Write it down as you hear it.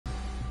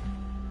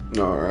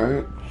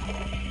Alright.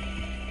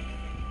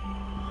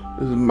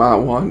 This is my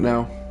one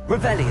now.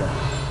 Revelio.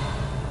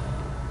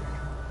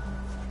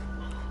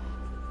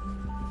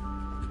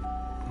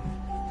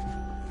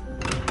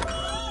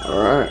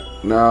 Alright.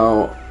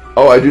 Now...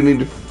 Oh, I do need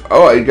to...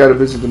 Oh, I gotta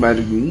visit the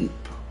Magic Neep.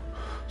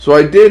 So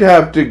I did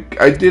have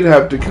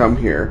to come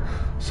here.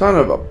 Son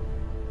of a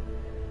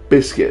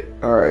biscuit.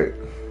 Alright.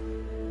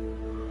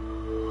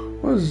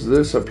 What is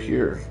this up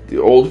here? The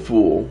Old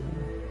Fool.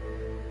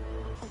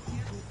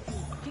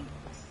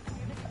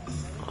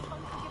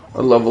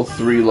 A level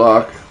 3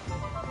 lock.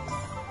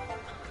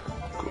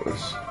 Of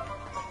course.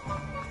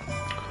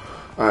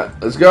 Alright,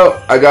 let's go.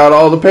 I got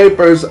all the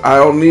papers. I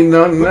don't need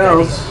nothing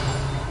else.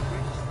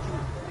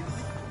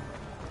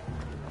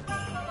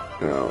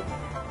 No.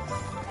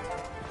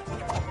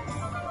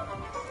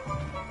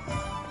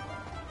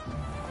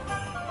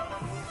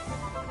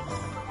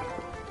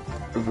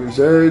 River's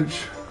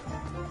Edge.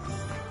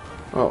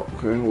 Oh,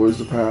 okay. Where's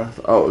the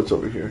path? Oh, it's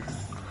over here.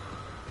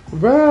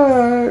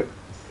 Right.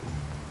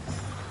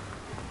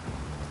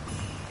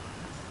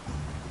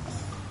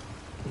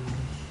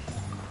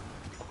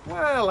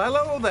 Well,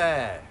 hello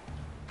there.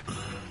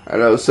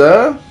 Hello,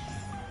 sir.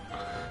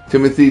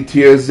 Timothy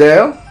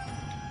Tearsdale.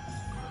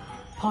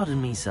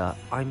 Pardon me, sir.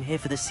 I'm here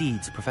for the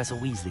seeds Professor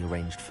Weasley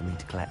arranged for me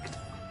to collect.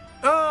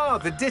 Oh,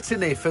 the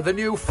dittany for the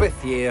new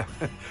 5th year.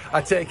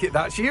 I take it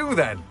that's you,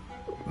 then.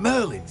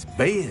 Merlin's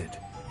beard.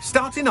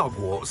 Starting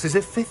Hogwarts as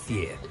a 5th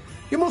year.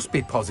 You must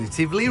be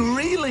positively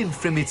reeling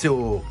from it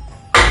all.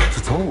 Not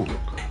at all.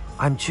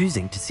 I'm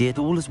choosing to see it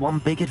all as one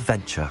big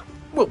adventure.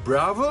 Well,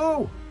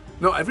 bravo.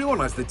 Not everyone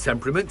has the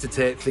temperament to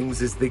take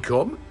things as they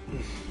come.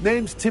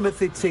 Name's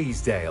Timothy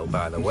Teasdale,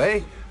 by the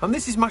way, and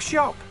this is my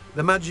shop,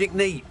 the Magic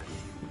Neep.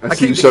 I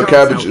see you sell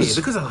cabbages.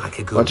 Because I like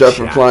a good Watch out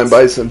for flying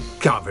bison.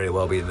 Can't very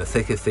well be in the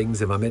thick of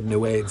things if I'm hidden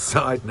away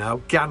inside now,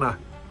 can I?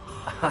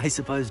 I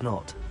suppose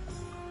not.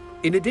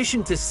 In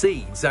addition to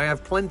seeds, I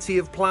have plenty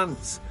of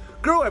plants.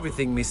 Grow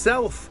everything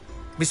myself.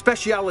 My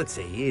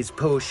speciality is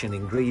potion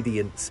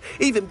ingredients.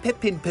 Even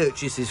Pippin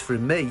purchases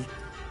from me.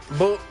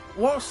 But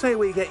what say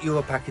we get you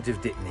a packet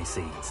of Dittany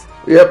seeds?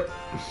 Yep.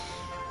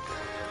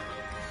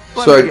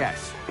 Let me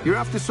guess. You're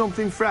after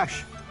something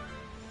fresh.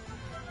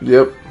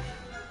 Yep.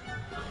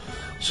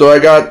 So I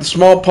got the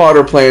small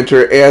potter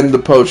planter and the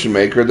potion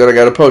maker. Then I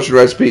got a potion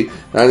recipe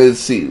and I need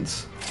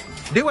seeds.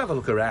 Do have a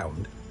look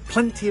around.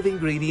 Plenty of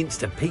ingredients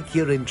to pique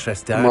your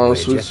interest, I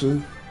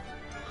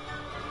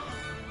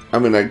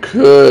mean, I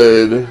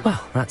could.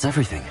 Well, that's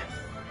everything.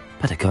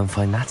 Better go and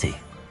find Natty.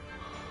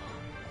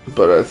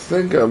 But I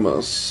think I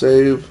must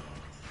save.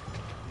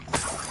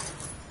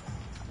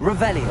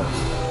 Revelio.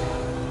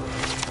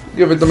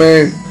 Give it to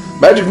me.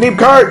 Magic Neep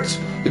carts.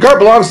 The cart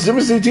belongs to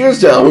Timothy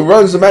Tearsdale, who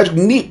runs the Magic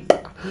Neep.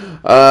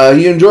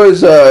 He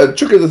enjoys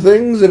trick of the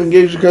things and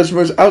engages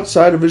customers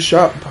outside of his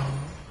shop.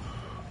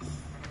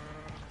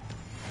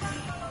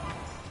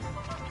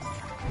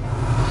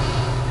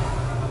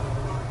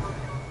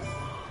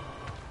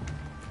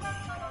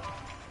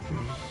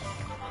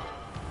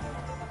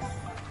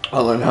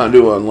 I'll learn how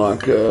to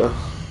unlock, yeah.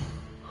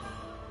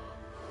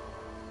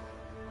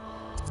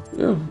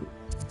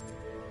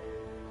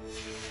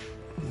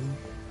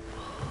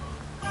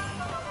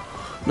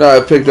 Now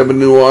I've picked up a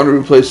new one to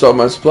replace all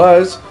my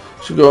supplies.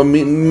 Should go and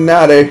meet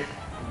Natty.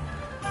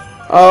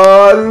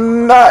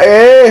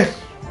 Natty!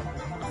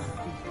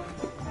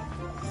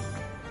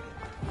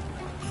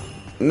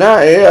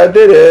 Natty, I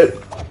did it.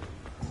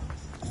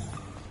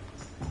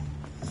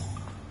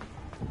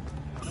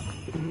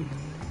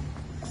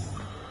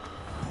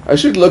 I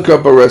should look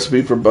up a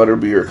recipe for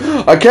butterbeer.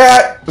 A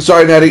cat!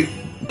 Sorry, Natty.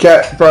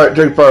 Cat,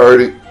 take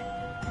priority.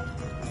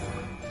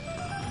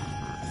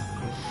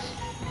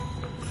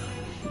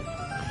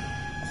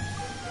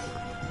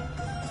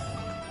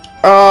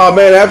 Oh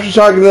man, after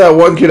talking to that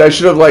one kid, I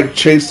should have like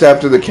chased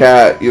after the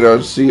cat, you know,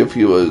 to see if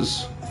he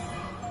was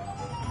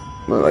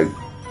like,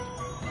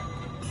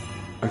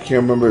 I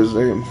can't remember his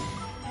name.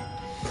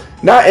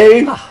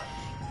 Natty!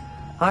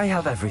 I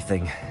have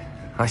everything.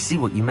 I see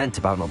what you meant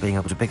about not being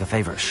able to pick a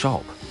favorite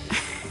shop.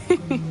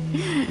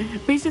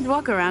 We should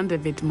walk around a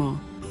bit more.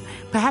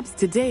 Perhaps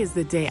today is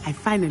the day I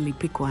finally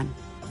pick one.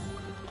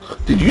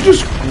 Did you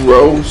just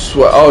grow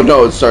sweat? Oh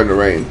no, it's starting to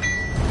rain.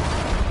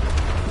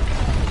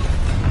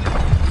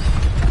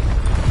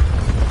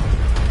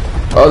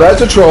 Oh,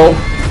 that's a troll.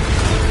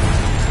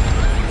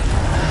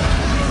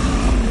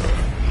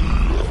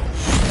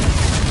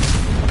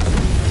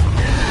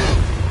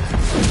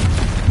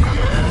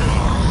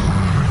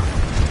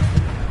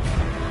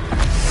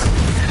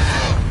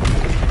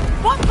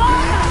 What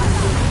fire?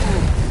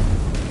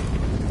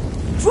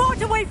 Draw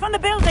it away from the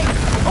building!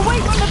 Away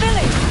from the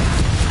village!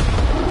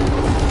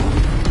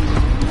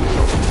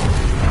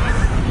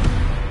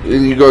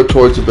 And you go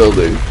towards the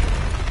building.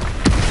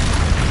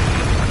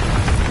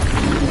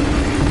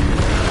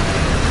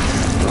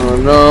 Oh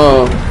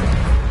no.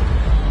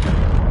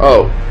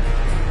 Oh.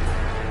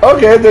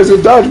 Okay, there's a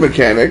dodge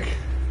mechanic.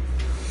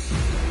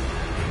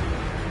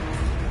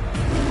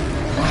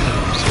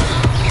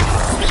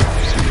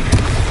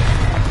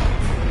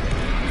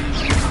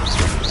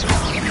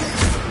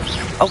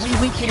 Are we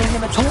weakening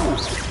him at all?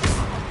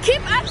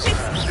 Keep at it!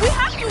 We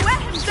have to wear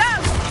him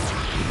down!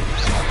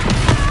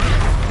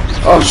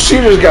 Oh, she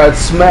just got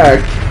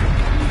smacked.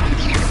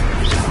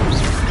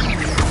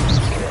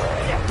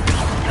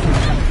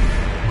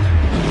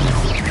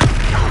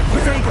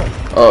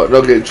 Oh,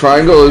 okay,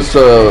 triangle is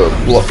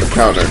the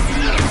counter.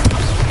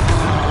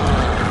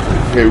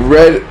 Okay,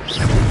 red.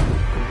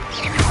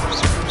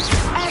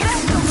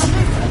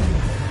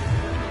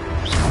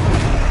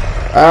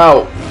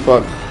 Ow!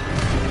 Fuck.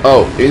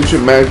 Oh,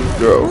 ancient magic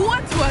throw.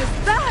 What was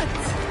that?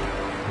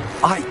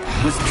 I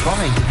was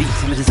trying to beat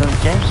him at his own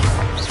game.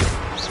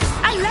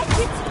 I like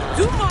it!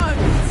 Do more of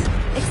it!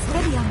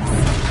 Experience.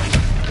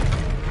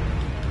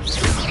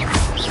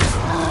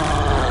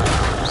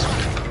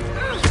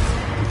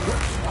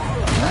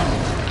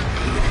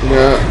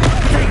 Yeah.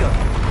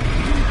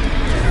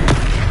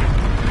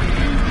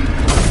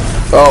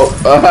 Oh,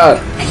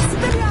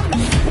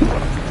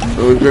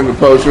 let me drink the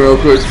potion real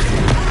quick.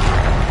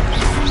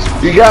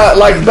 You got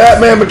like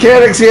Batman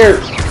mechanics here.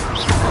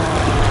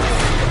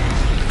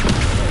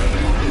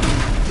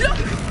 Look!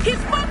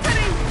 He's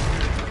faltering!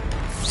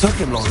 Took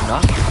him long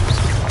enough.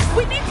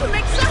 We need to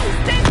make sure he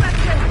stays back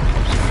there!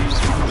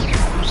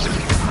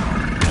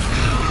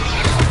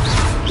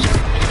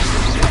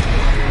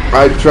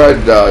 I tried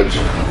to dodge.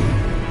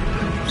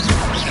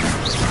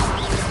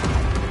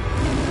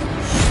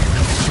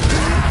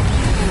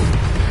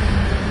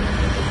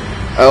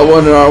 L1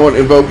 and R1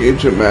 invoke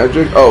ancient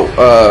magic. Oh,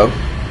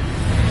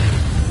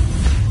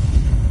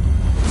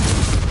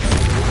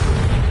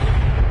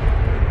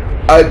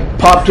 I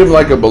popped him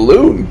like a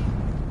balloon.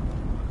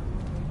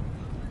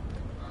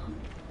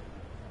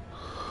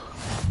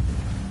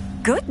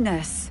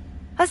 Goodness!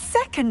 A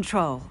second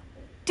troll.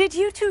 Did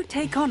you two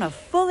take on a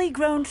fully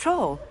grown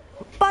troll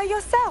by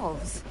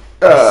yourselves?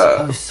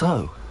 Oh,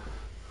 so.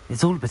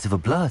 It's all a bit of a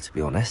blur, to be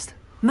honest.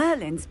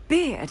 Merlin's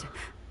beard.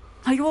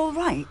 Are you all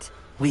right?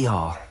 We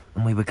are,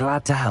 and we were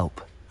glad to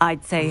help.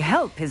 I'd say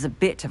help is a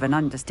bit of an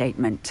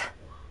understatement.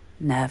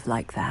 Nerve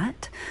like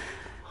that.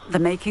 The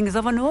makings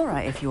of an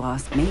aura, if you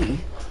ask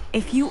me.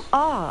 If you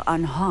are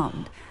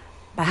unharmed,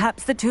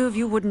 perhaps the two of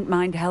you wouldn't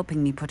mind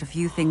helping me put a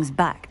few things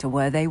back to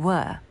where they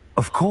were.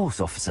 Of course,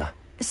 officer.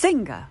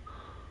 Singer.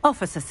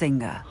 Officer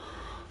Singer.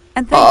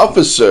 And thank you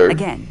Officer.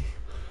 again.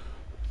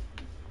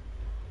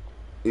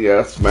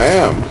 Yes,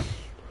 ma'am.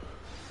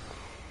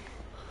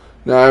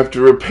 Now I have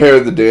to repair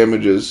the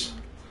damages.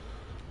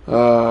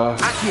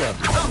 Accio!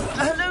 Oh,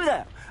 hello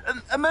there.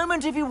 A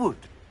moment, if you would.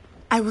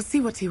 I will see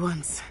what he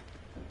wants.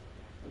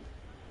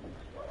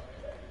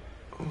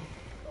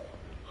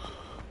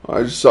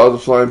 I just saw the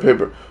flying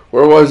paper.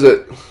 Where was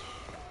it?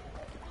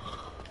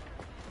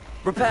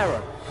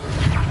 Reparo.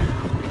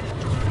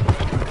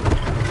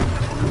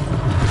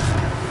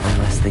 One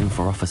less thing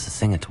for Officer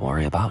Singer to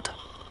worry about.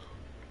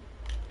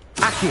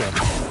 Accio.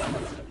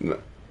 No.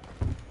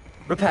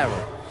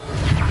 Reparo.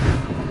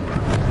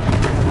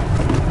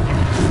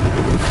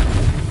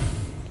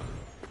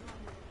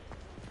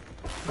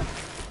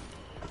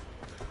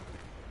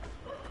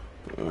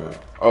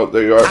 Oh,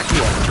 there you are.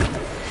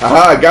 Accio.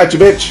 Aha, I got you,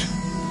 bitch.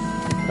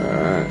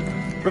 Alright.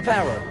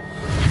 Reparo.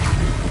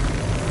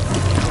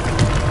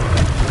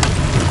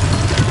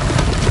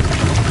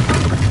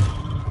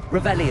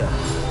 Revelio.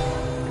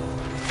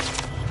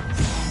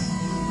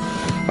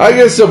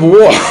 Highness of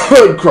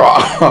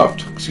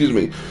Woodcroft. Excuse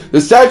me.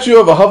 The statue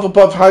of a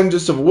Hufflepuff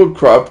Highness of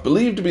Woodcroft,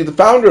 believed to be the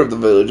founder of the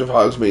village of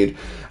Hogsmeade,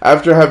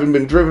 after having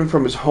been driven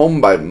from his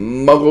home by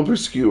Muggle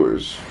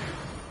pursuers.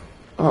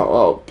 Oh,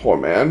 well, poor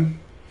man.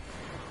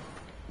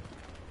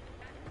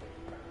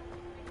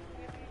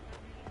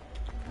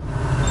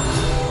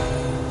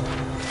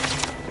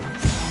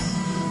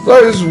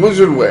 Latest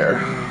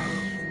wizardware.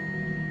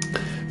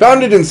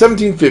 Founded in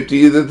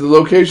 1750, at the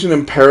location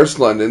in Paris,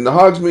 London, the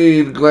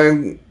Hogsmeade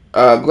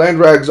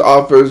Glandrags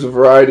offers a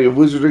variety of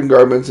wizarding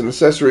garments and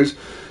accessories.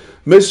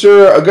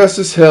 Mr.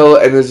 Augustus Hill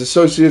and his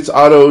associates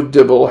Otto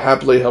Dibble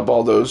happily help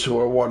all those who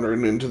are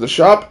wandering into the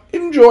shop,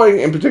 enjoying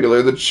in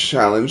particular the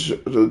challenge to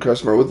the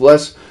customer with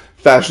less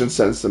fashion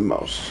sense than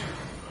most.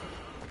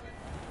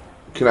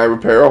 Can I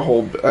repair a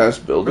whole ass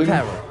building?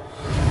 Reparo.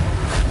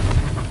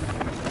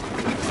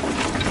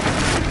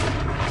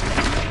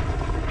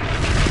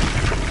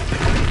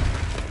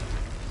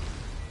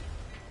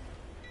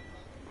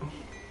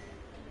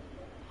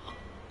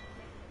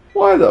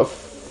 Why the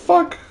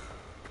fuck?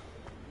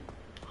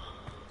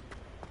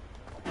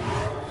 Lucky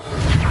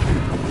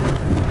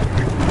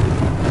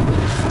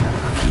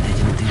they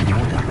didn't do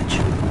more damage.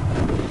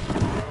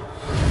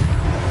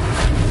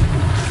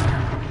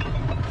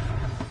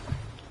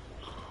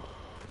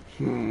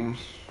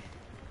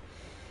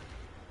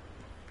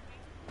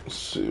 Let's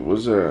see,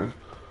 was there...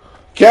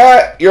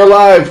 Cat, you're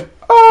alive!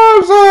 Oh,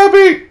 I'm so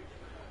happy!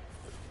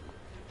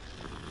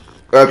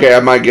 Okay, I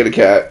might get a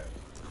cat.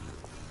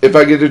 If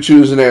I get to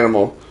choose an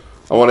animal,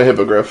 I want a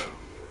hippogriff.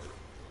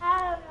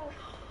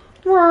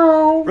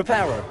 Wow.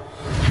 Reparo.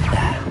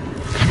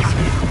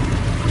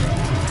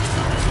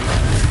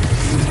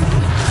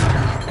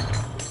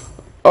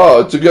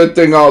 Oh, it's a good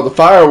thing all the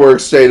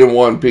fireworks stayed in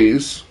one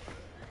piece.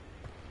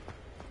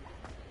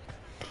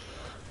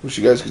 Wish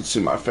you guys could see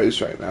my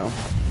face right now.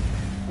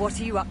 What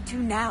are you up to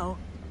now?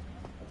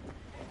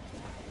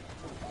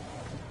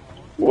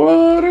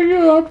 What are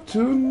you up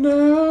to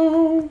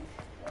now?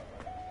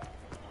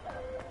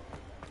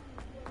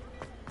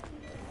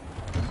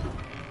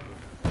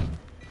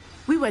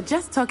 We were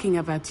just talking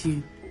about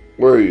you.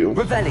 Where are you?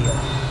 Revelio.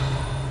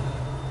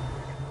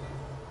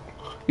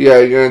 Yeah,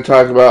 you're gonna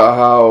talk about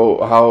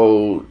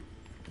how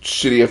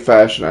shitty a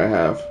fashion I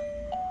have.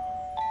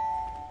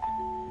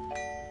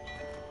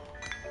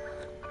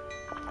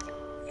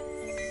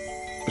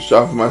 Just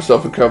offer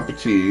myself a cup of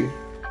tea.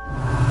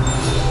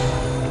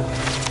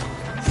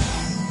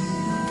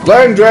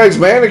 Glendrag's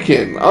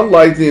mannequin.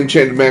 Unlike the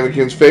enchanted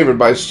mannequins favored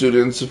by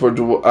students for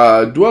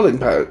dueling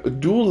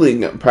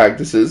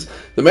practices,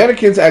 the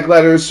mannequins at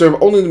Gladiators serve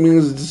only the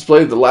means to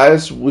display the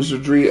latest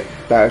wizardry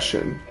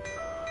fashion.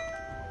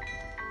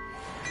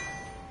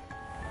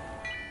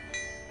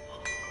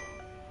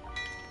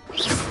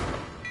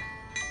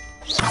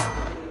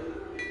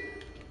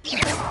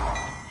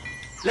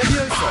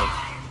 Levioso.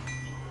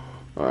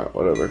 Alright,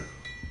 whatever.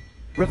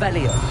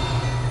 Revelio.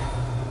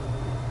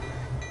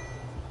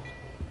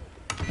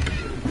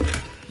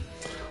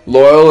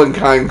 Loyal and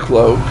kind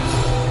cloak.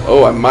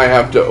 Oh, I might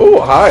have to...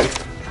 Oh, hi.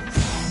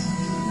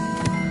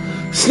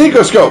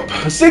 Sneakoscope.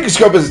 A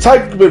sneakoscope is a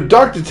type of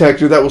dark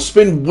detector that will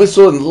spin,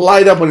 whistle, and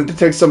light up when it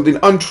detects something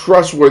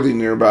untrustworthy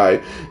nearby.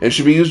 It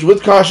should be used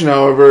with caution,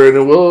 however, and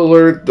it will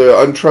alert the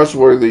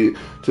untrustworthy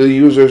to the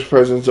user's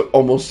presence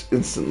almost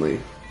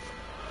instantly.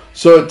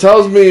 So it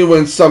tells me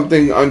when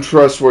something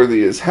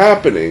untrustworthy is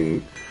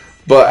happening,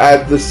 but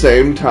at the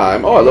same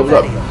time... Oh, I leveled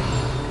up.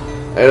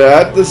 And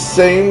at the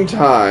same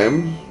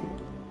time...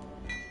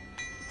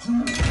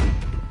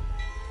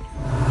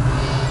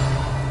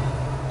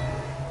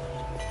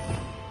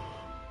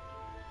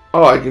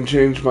 Oh, I can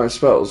change my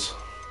spells.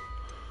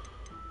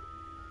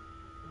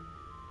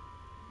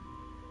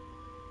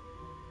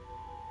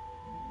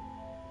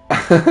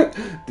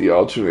 The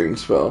alternating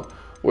spell.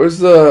 Where's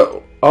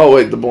the... Oh,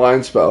 wait, the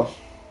blind spell.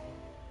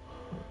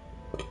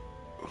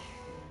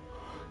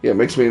 Yeah, it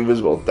makes me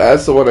invisible.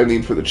 That's the one I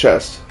need for the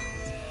chest.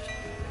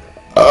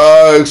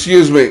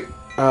 Excuse me.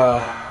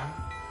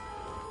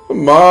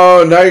 Come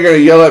on, now you're gonna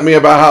yell at me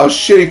about how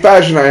shitty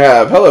fashion I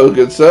have. Hello,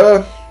 good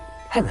sir.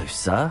 Hello,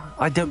 sir.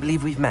 I don't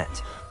believe we've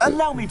met.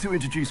 Allow me to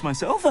introduce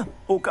myself,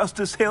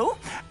 Augustus Hill,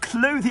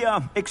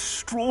 clothier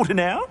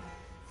extraordinaire.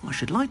 I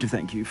should like to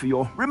thank you for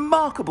your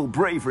remarkable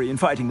bravery in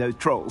fighting those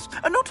trolls,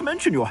 and not to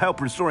mention your help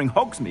restoring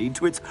Hogsmeade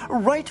to its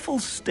rightful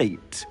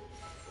state.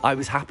 I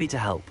was happy to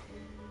help.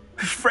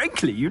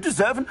 Frankly, you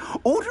deserve an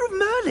Order of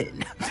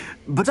Merlin.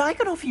 But I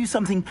can offer you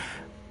something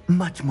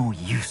much more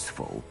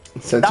useful.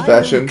 Sense of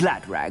fashion.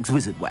 Gladrag's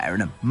wizardwear,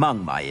 and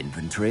among my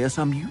inventory are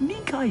some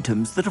unique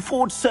items that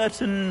afford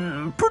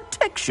certain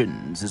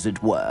protections, as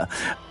it were.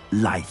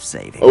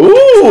 Life-saving.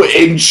 Ooh,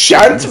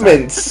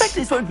 enchantments! I suspect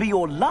this won't be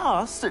your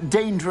last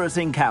dangerous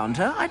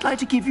encounter. I'd like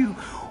to give you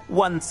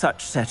one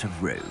such set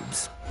of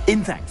robes,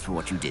 in thanks for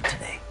what you did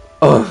today.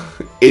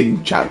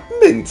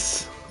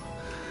 Enchantments.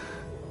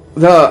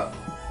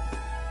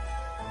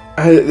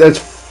 That's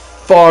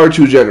far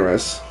too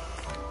generous.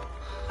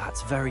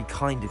 That's very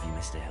kind of you,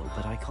 Mr. Hill,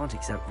 but I can't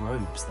accept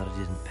robes that I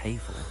didn't pay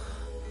for.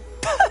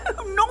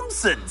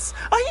 Nonsense!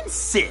 I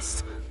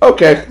insist.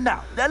 Okay.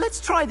 Now, let's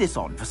try this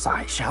on for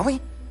size, shall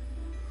we?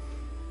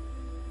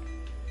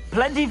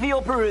 Plenty for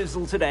your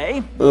perusal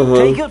today.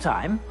 Take your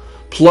time.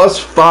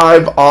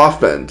 +5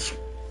 offense.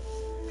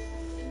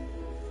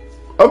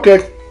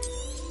 Okay.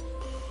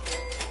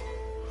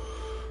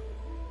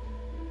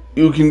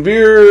 You can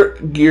veer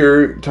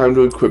gear. Time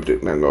to equip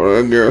it. Now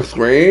go to gear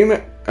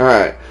screen.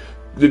 Alright.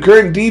 The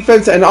current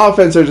defense and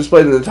offense are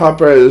displayed in the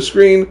top right of the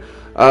screen.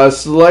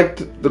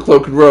 Select the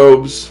cloak and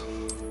robes.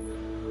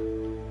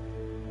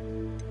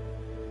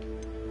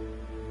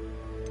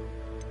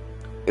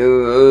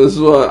 And this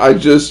one, I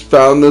just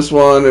found this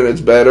one and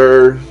it's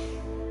better.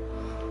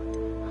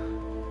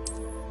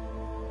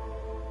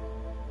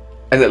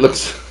 And it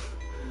looks...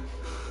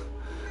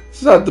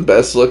 It's not the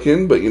best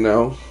looking, but you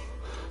know.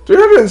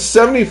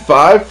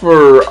 375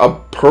 for a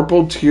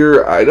purple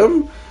tier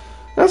item?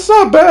 That's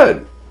not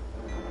bad.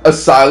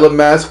 Asylum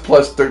mask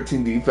plus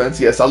 13 defense.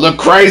 Yes, I look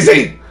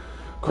crazy.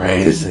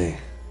 Crazy.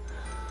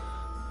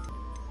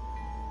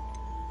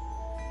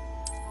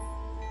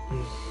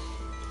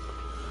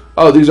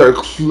 Oh, these are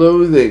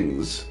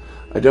clothings.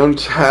 I don't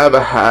have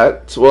a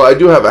hat. Well, I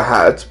do have a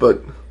hat,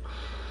 but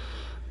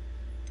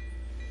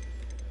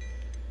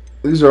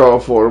these are all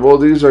affordable.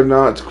 These are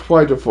not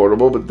quite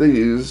affordable, but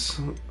these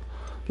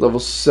level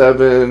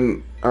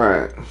 7. All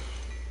right.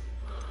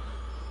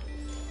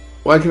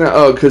 Why can I?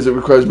 Oh, because it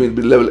requires me to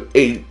be level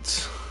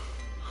 8.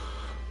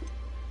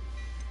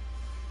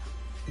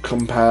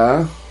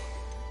 Compare.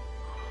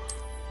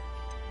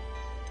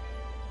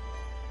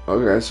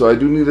 Okay, so I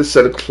do need a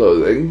set of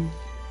clothing.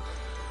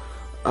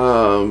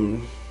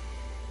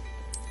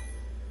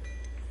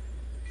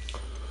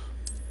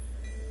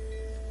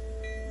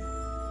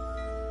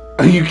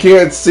 You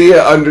can't see it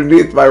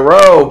underneath my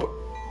robe.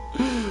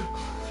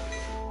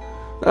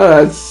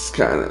 Oh, that's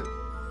kind of...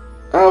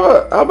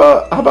 How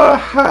about a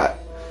hat?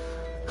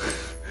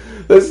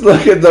 Let's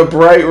look at the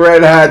bright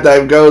red hat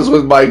that goes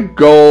with my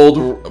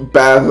gold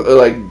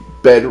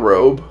bed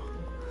robe.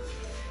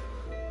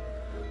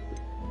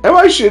 Am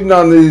I shitting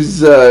on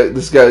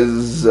this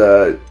guy's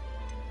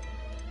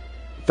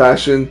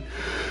fashion?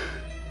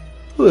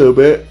 A little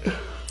bit.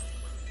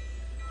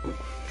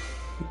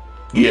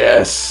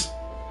 Yes,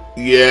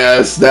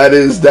 that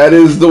is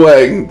the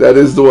way. That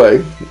is the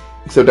way.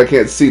 Except I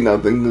can't see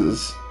nothing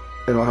because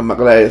I don't have my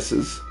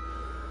glasses.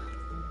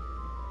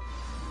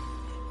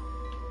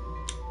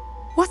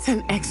 What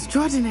an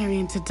extraordinary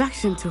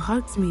introduction to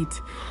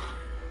Hogsmeade.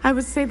 I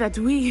would say that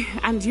we,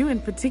 and you in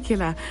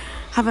particular,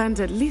 have earned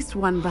at least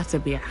one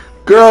butterbeer.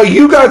 Girl,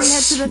 you got... Shall we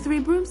head to the Three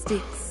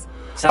Broomsticks?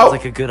 Sounds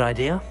like a good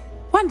idea.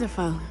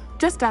 Wonderful.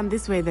 Just down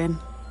this way then.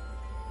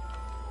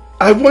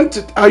 I want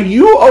to... Are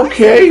you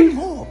okay?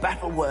 More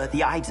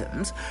battle-worthy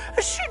items,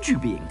 should you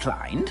be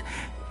inclined.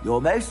 You're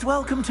most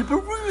welcome to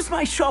peruse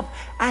my shop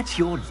at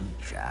your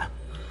leisure.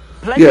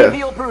 Plenty for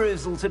your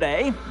perusal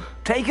today.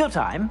 Take your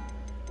time.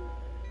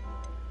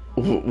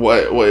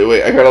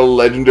 Wait. I got a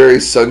legendary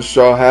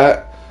Sunstraw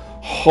hat?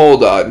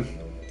 Hold on.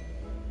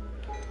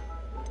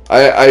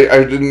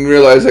 I didn't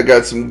realize I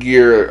got some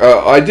gear.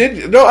 I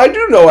did... No, I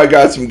do know I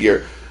got some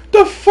gear.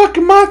 The fuck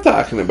am I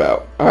talking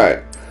about?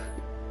 Alright.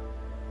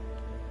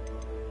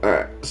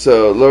 Alright,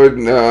 so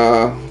Lord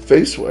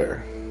face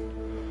wear.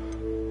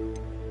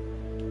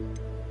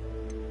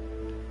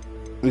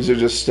 These are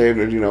just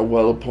standard,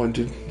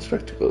 well-appointed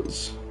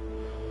spectacles.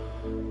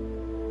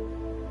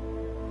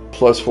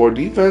 +4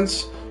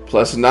 defense,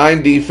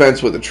 +9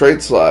 defense with a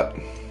trait slot.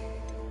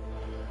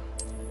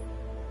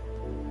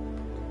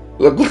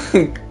 Look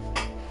like...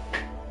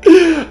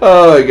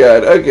 Oh my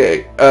god,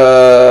 okay.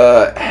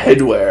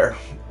 Headwear.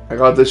 I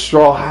got this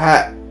straw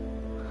hat.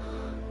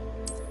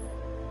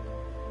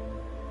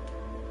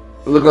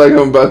 Look like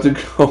I'm about to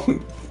go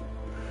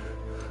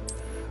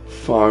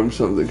farm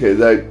something. Okay,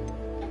 that...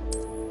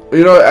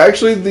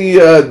 actually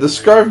the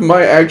scarf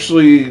might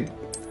actually...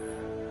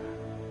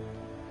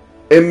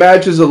 It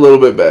matches a little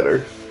bit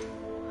better.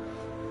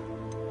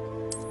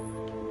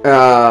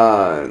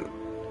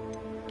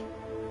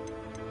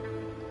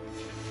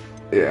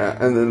 Yeah,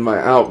 and then my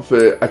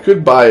outfit. I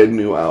could buy a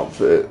new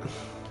outfit.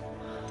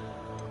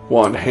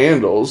 Wand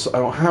handles. I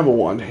don't have a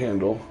wand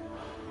handle.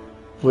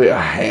 Wait, a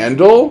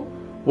handle?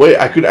 Wait,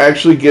 I could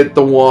actually get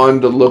the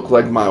wand to look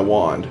like my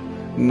wand.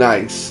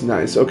 Nice.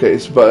 Okay,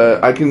 so,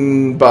 but I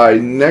can buy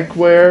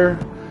neckwear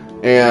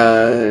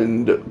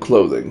and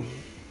clothing.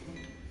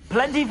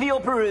 Plenty for your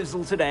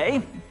perusal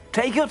today.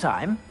 Take your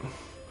time.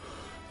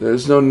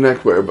 There's no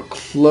neckwear, but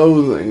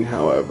clothing,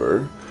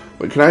 however.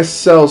 Wait, can I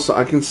sell?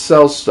 I can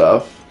sell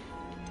stuff.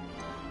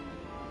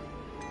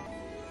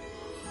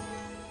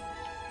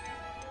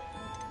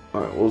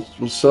 All right,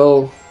 we'll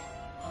sell.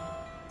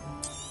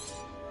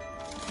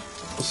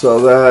 We'll sell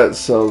that.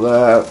 Sell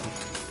that.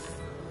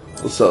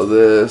 We'll sell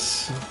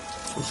this.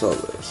 We'll sell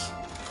this.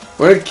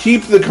 We're gonna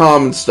keep the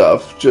common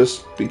stuff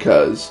just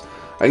because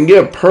I can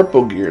get a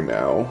purple gear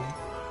now,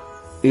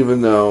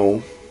 even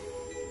though.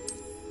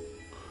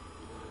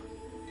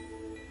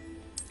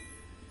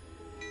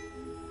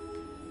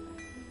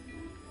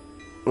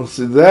 Well,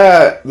 see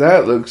that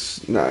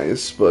looks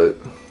nice, but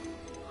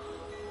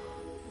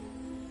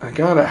I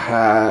got a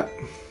hat.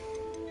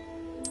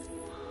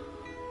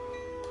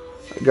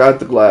 I got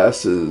the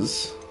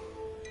glasses.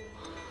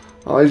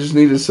 All I just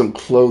needed some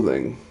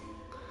clothing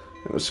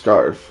and a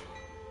scarf.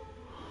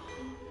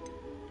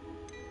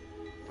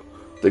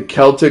 The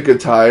Celtic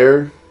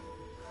attire,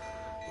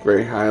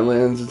 Grey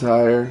Highlands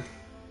attire.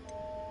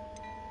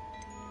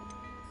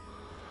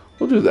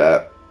 We'll do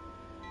that.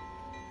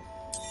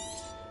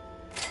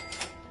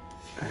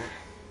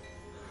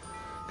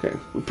 Okay,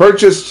 we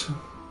purchased,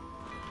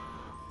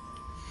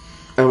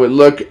 and would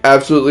look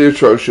absolutely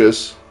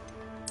atrocious.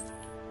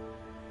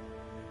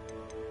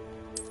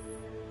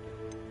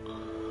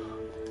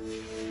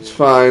 It's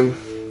fine.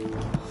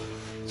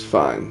 It's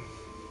fine.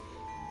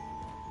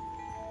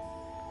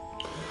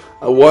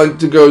 I want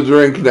to go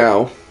drink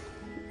now.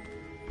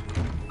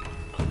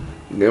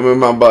 Give me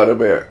my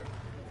butterbeer.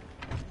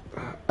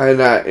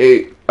 And I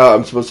ate. Oh,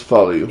 I'm supposed to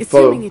follow you.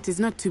 Assuming it is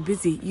not too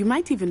busy, you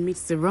might even meet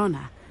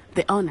Serona,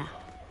 the owner.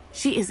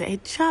 She is a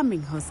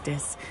charming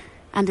hostess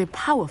and a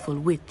powerful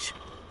witch.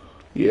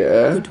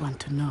 Yeah. Good one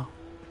to know.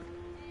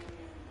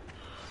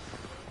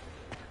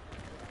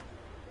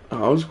 Oh,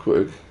 that was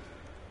quick.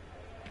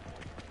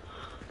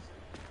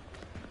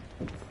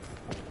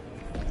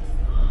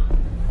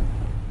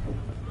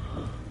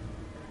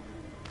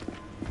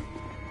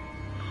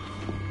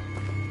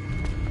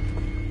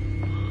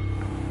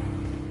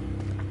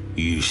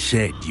 You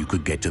said you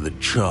could get to the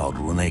child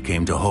when they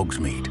came to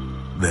Hogsmeade.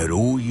 That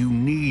all you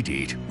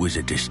needed was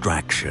a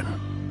distraction.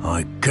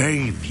 I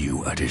gave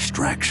you a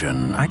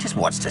distraction. I just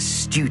watched a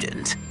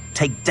student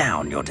take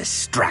down your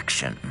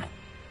distraction.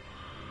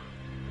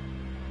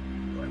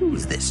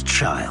 Who's this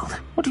child?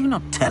 What are you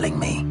not telling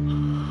me?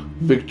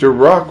 Victor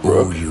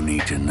Rockbrook. All you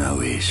need to know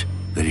is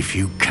that if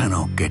you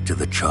cannot get to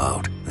the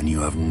child, then you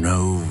have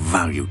no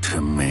value to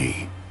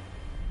me.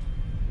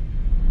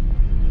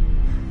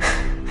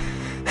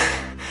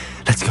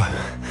 Let's go.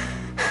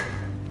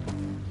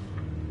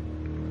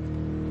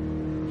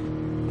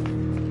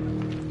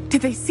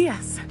 Did they see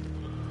us?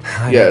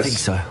 I Yes. don't think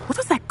so. What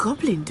was that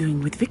goblin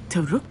doing with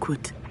Victor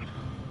Rookwood?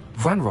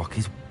 Ranrock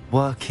is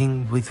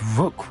working with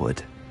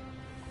Rookwood.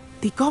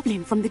 The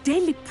goblin from the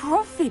Daily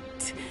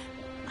Prophet.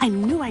 I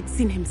knew I'd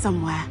seen him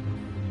somewhere.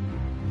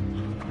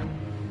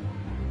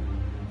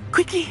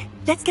 Quickly,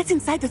 let's get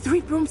inside the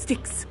 3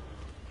 broomsticks.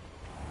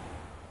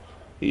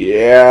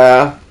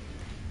 Yeah.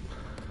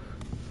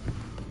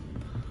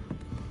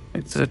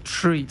 It's a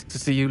treat to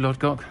see you,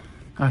 Lodgok.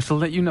 I shall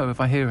let you know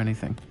if I hear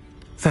anything.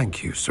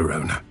 Thank you,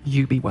 Sirona.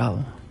 You be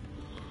well.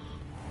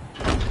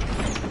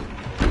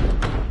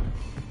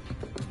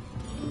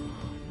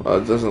 Well,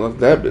 it doesn't look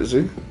that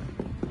busy.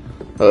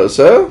 Hello,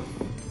 sir?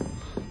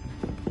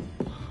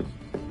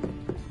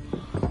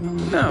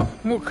 Now,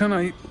 what can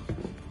I...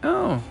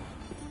 Oh,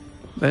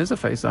 there's a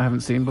face I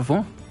haven't seen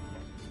before.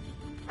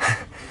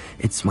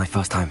 It's my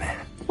first time here.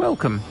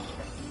 Welcome.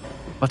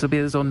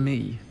 Butterbeer's on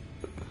me.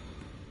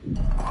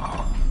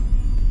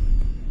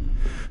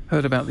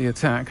 Heard about the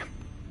attack.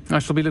 I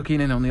shall be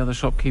looking in on the other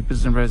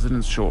shopkeepers and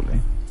residents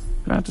shortly.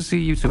 Glad to see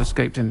you two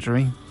escaped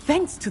injury.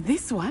 Thanks to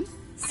this one,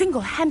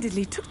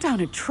 single-handedly took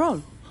down a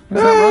troll.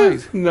 Is that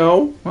right?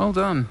 No. Well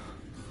done.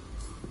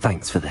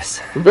 Thanks for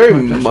this. Very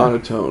My pleasure.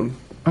 monotone.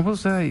 I will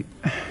say,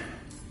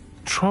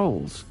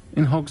 trolls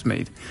in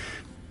Hogsmeade.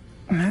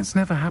 That's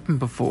never happened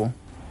before.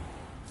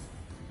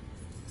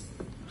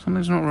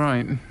 Something's not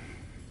right.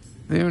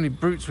 The only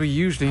brutes we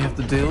usually have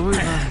to deal with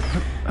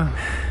are...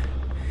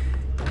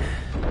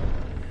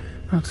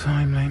 How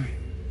timely.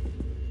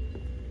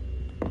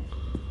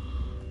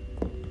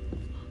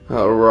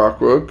 How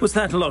Rockwood. Was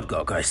that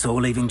Lodgok I saw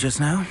leaving just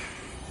now?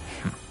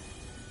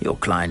 Your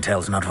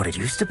clientele's not what it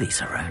used to be,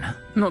 Sirona.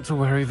 Not to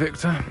worry,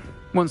 Victor.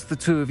 Once the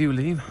two of you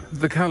leave,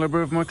 the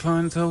caliber of my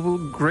clientele will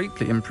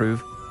greatly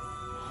improve.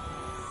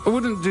 I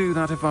wouldn't do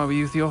that if I were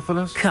you,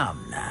 Theophilus.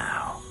 Come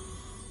now.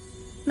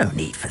 No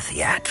need for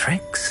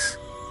theatrics.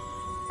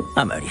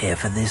 I'm only here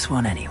for this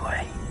one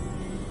anyway.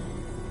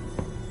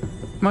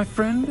 My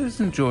friend is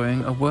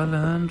enjoying a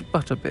well-earned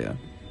butterbeer.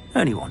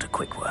 Only want a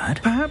quick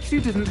word. Perhaps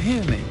you didn't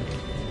hear me.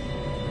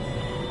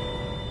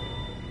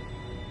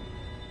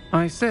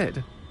 I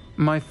said,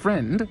 my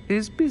friend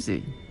is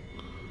busy.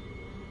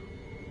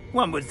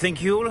 One would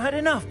think you all had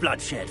enough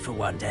bloodshed for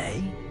one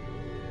day.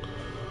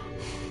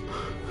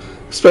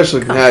 Especially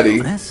Natty.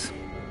 Comfortableness.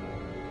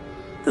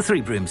 The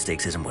 3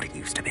 broomsticks isn't what it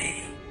used to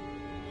be.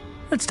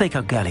 Let's take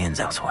our galleons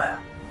elsewhere.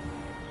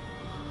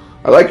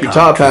 I like your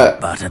top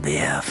hat.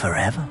 Butterbeer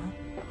forever.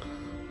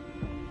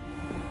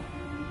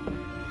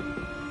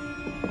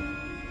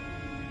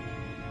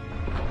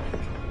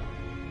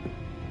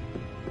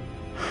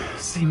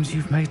 Seems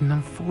you've made an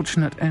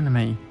unfortunate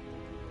enemy.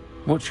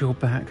 Watch your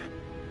back.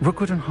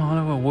 Rookwood and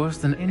Harlow are worse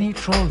than any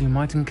troll you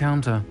might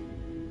encounter.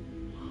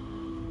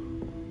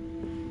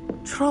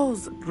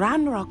 Trolls,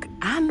 Ranrock,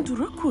 and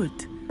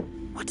Rookwood.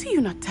 What are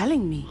you not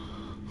telling me?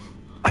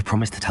 I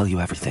promise to tell you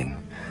everything,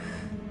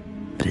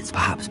 but it's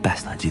perhaps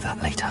best I do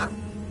that later.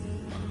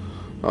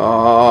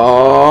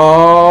 Oh,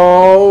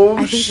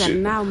 I think that shit.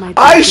 now might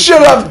I be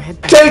should the time have to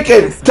head back to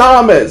taken the castle.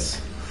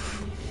 Thomas.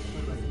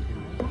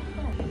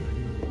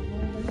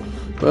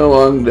 Been a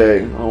long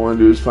day. All I want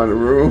to do is find a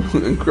room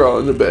and crawl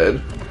into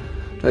bed.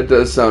 That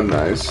does sound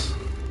nice.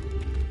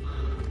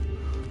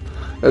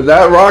 And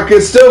that rock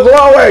is still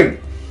glowing!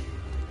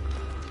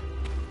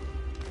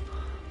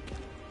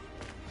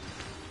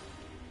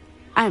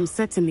 I am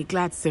certainly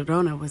glad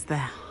Sirona was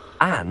there.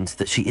 And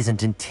that she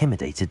isn't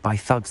intimidated by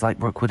thugs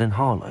like Rookwood and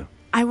Harlow.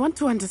 I want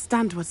to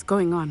understand what's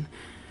going on,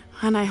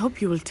 and I hope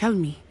you will tell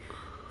me.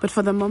 But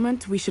for the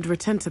moment, we should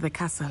return to the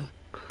castle.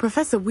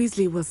 Professor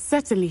Weasley will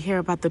certainly hear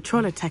about the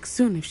troll attack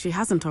soon if she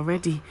hasn't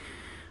already.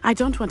 I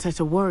don't want her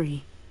to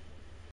worry.